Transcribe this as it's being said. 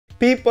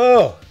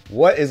People,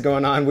 what is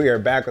going on? We are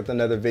back with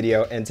another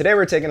video, and today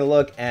we're taking a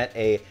look at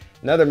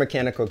another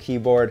mechanical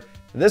keyboard,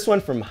 this one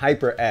from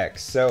HyperX.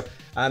 So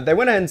they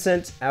went ahead and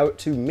sent out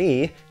to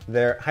me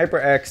their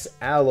HyperX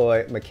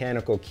Alloy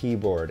mechanical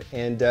keyboard,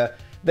 and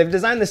they've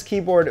designed this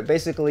keyboard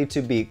basically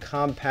to be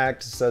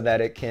compact so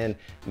that it can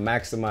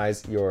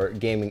maximize your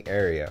gaming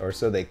area, or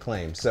so they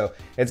claim. So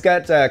it's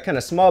got kind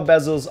of small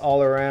bezels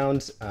all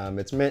around.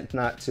 It's meant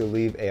not to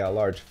leave a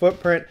large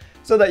footprint,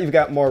 so that you've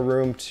got more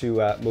room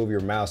to move your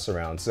mouse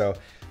around. So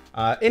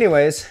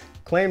anyways,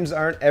 claims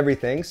aren't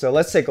everything, so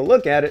let's take a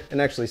look at it and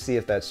actually see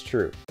if that's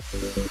true.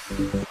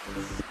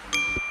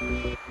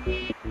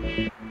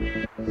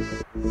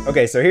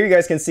 Okay, so here you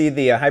guys can see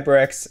the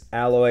HyperX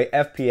Alloy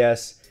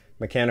FPS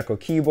mechanical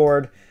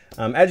keyboard.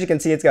 As you can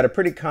see, it's got a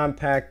pretty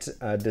compact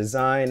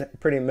design,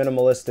 pretty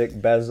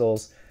minimalistic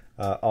bezels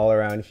all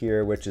around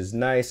here, which is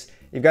nice.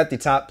 You've got the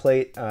top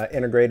plate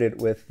integrated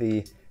with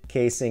the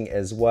casing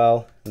as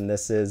well, and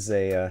this is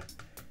a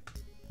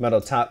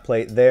metal top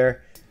plate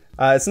there.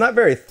 It's not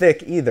very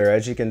thick either,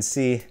 as you can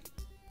see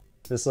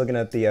just looking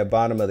at the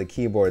bottom of the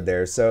keyboard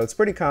there, so it's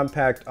pretty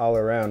compact all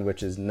around,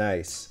 which is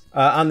nice.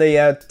 On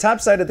the top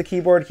side of the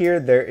keyboard here,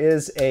 there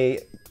is a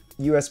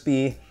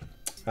USB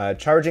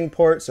charging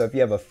port, so if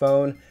you have a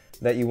phone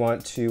that you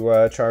want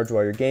to charge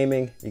while you're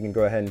gaming, you can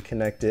go ahead and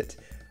connect it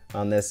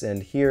on this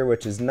end here,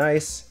 which is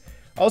nice.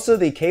 Also,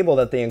 the cable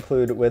that they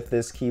include with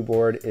this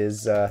keyboard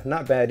is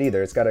not bad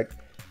either. It's got a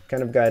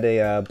kind of got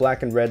a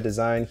black and red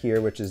design here,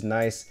 which is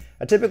nice.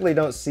 I typically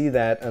don't see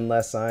that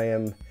unless I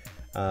am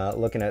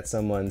looking at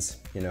someone's,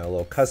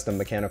 little custom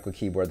mechanical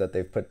keyboard that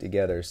they've put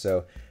together.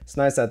 So it's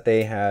nice that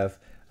they have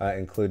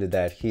included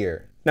that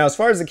here. Now, as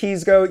far as the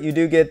keys go, you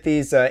do get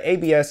these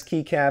ABS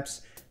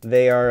keycaps.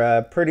 They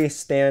are pretty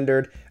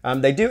standard.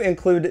 They do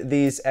include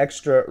these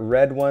extra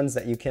red ones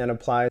that you can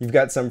apply. You've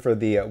got some for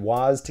the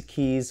WASD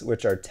keys,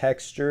 which are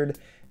textured,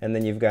 and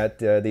then you've got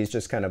these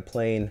just kind of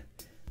plain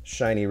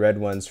shiny red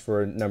ones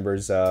for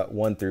numbers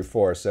 1 through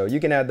 4. So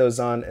you can add those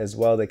on as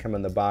well. They come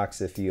in the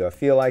box if you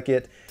feel like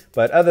it.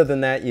 But other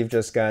than that, you've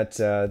just got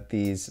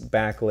these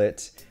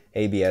backlit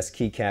ABS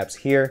keycaps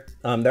here.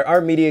 There are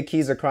media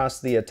keys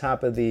across the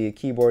top of the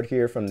keyboard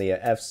here, from the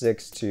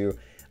F6 to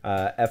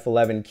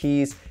F11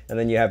 keys, and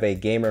then you have a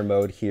gamer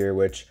mode here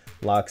which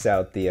locks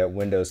out the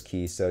Windows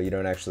key, so you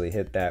don't actually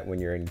hit that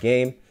when you're in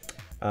game.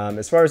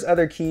 As far as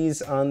other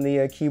keys on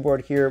the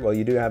keyboard here, well,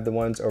 you do have the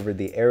ones over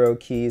the arrow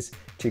keys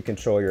to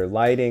control your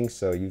lighting.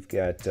 So you've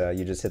got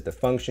you just hit the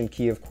function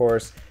key, of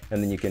course,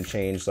 and then you can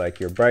change like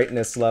your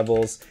brightness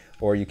levels,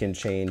 or you can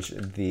change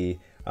the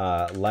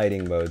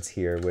lighting modes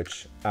here,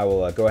 which I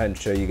will go ahead and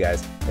show you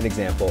guys an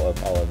example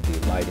of all of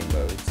the lighting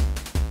modes.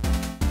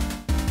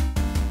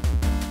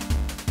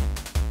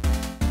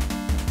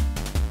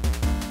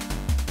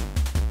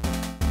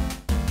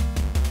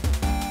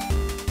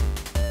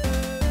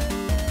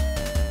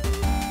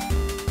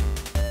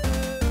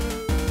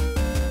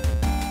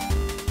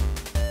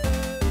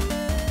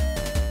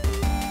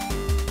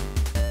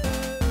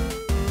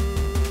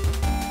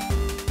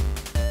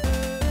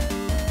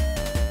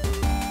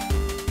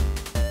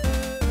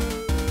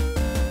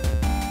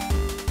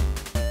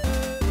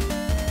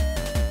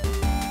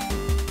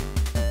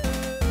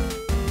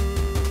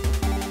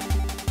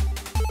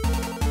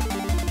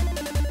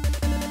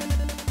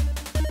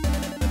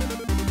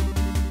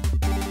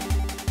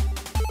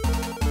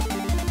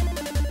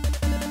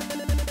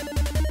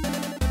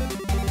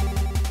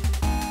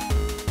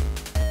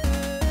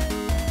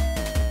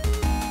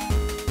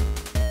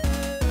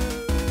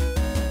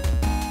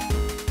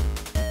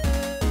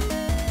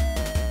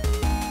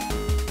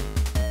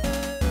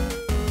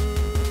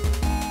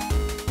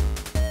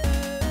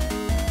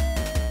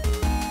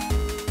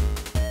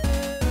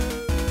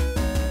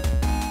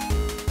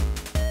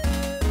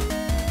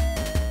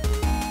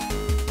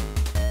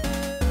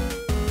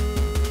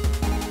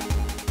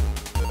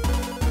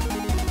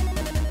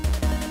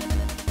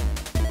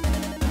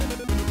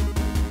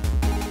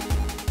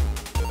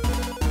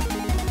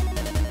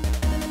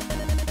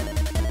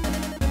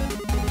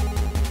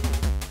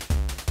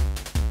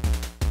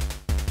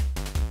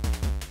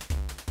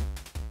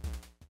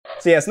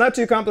 So yeah, it's not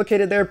too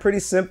complicated there,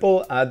 pretty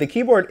simple. The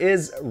keyboard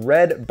is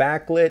red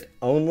backlit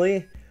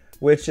only,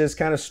 which is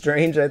kind of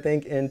strange, I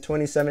think, in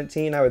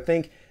 2017. I would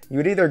think you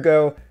would either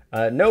go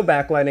no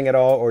backlighting at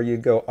all, or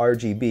you'd go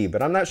RGB,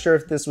 but I'm not sure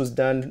if this was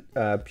done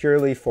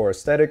purely for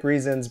aesthetic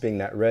reasons, being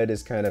that red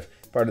is kind of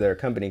part of their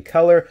company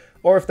color,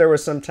 or if there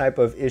was some type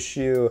of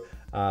issue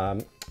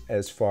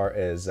as far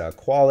as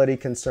quality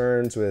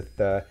concerns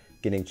with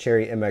getting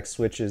Cherry MX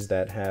switches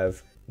that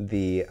have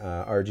the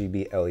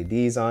RGB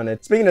LEDs on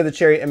it. Speaking of the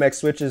Cherry MX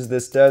switches,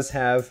 this does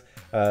have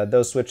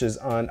those switches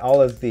on all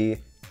of the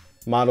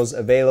models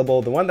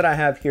available. The one that I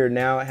have here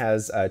now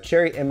has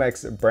Cherry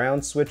MX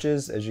brown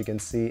switches, as you can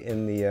see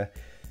in the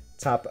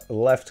top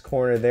left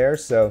corner there.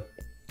 So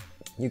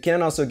you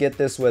can also get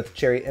this with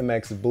Cherry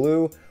MX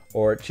blue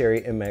or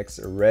Cherry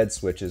MX red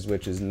switches,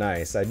 which is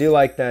nice. I do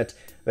like that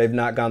they've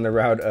not gone the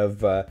route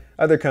of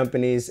other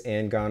companies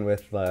and gone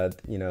with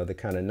you know, the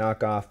kind of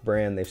knockoff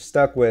brand. They've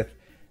stuck with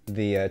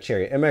the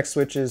Cherry MX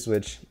switches,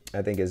 which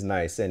I think is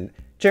nice. And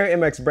Cherry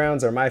MX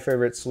Browns are my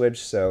favorite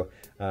switch, so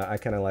I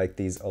kind of like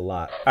these a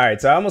lot. All right,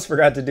 so I almost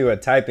forgot to do a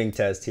typing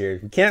test here.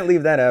 You can't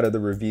leave that out of the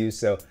review,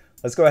 so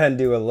let's go ahead and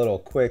do a little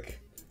quick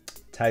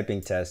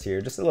typing test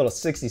here, just a little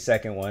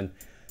 60-second one,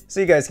 so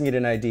you guys can get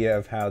an idea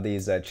of how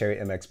these Cherry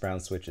MX Brown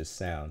switches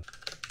sound.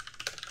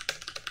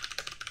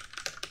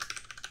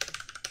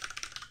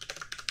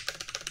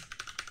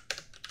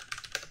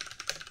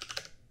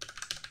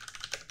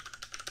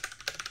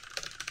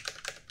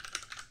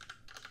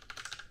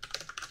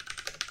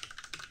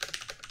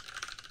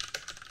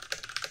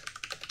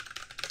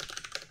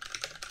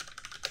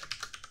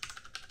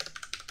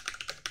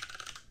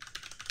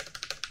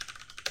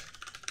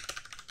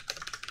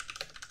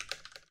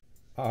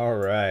 All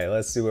right,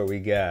 let's see what we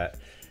got.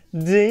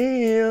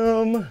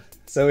 Damn!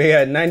 So we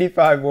had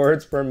 95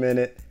 words per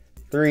minute,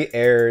 3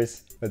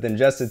 errors, with an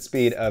adjusted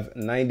speed of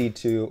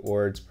 92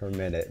 words per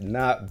minute.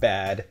 Not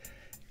bad.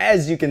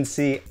 As you can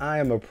see, I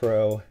am a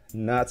pro.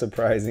 Not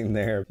surprising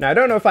there. Now, I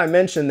don't know if I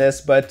mentioned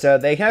this, but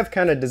they have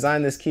kind of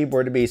designed this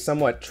keyboard to be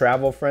somewhat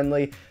travel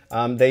friendly.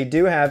 They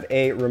do have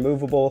a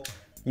removable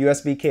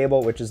USB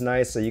cable, which is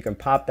nice, so you can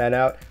pop that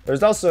out.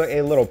 There's also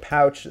a little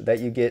pouch that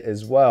you get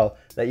as well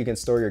that you can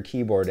store your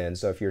keyboard in.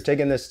 So if you're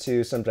taking this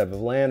to some type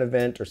of LAN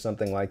event or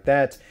something like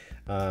that,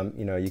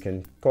 you know, you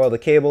can coil the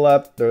cable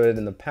up, throw it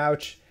in the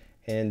pouch,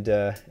 and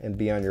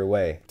be on your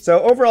way. So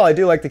overall, I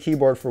do like the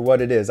keyboard for what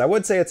it is. I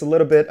would say it's a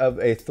little bit of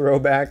a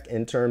throwback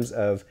in terms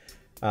of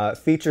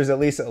features, at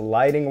least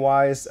lighting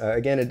wise.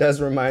 Again, it does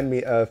remind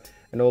me of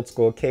an old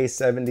school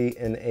K70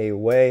 in a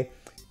way.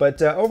 But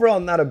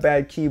overall, not a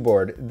bad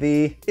keyboard.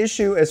 The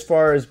issue as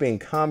far as being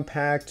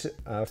compact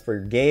for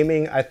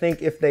gaming, I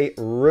think if they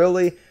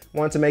really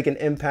want to make an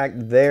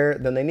impact there,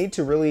 then they need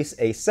to release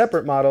a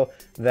separate model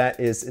that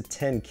is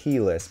 10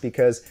 keyless,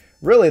 because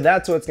really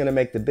that's what's going to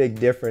make the big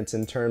difference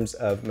in terms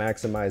of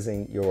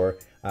maximizing your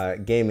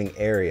gaming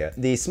area.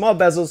 The small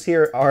bezels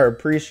here are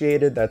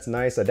appreciated. That's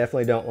nice. I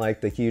definitely don't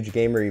like the huge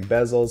gamery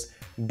bezels,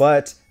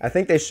 but I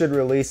think they should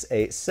release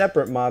a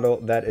separate model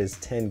that is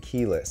 10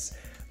 keyless.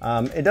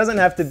 It doesn't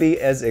have to be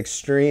as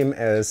extreme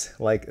as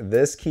like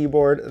this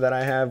keyboard that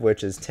I have,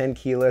 which is 10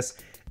 keyless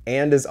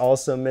and is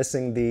also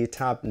missing the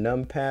top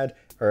numpad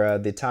or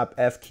the top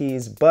F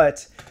keys,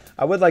 but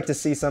I would like to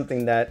see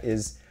something that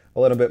is a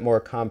little bit more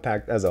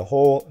compact as a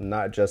whole,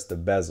 not just the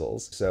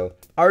bezels. So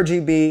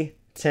RGB,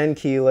 10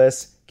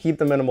 keyless, keep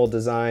the minimal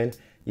design.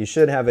 You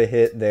should have a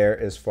hit there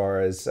as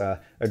far as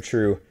a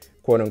true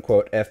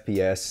quote-unquote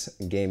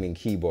FPS gaming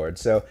keyboard.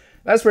 So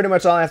that's pretty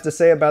much all I have to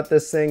say about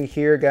this thing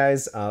here,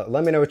 guys.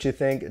 Let me know what you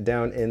think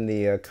down in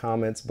the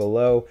comments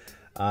below.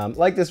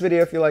 Like this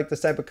video if you like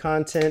this type of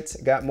content.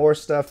 Got more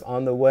stuff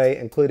on the way,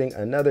 including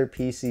another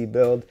PC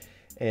build.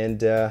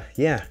 And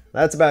yeah,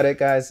 that's about it,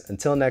 guys.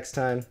 Until next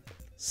time,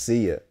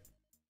 see ya.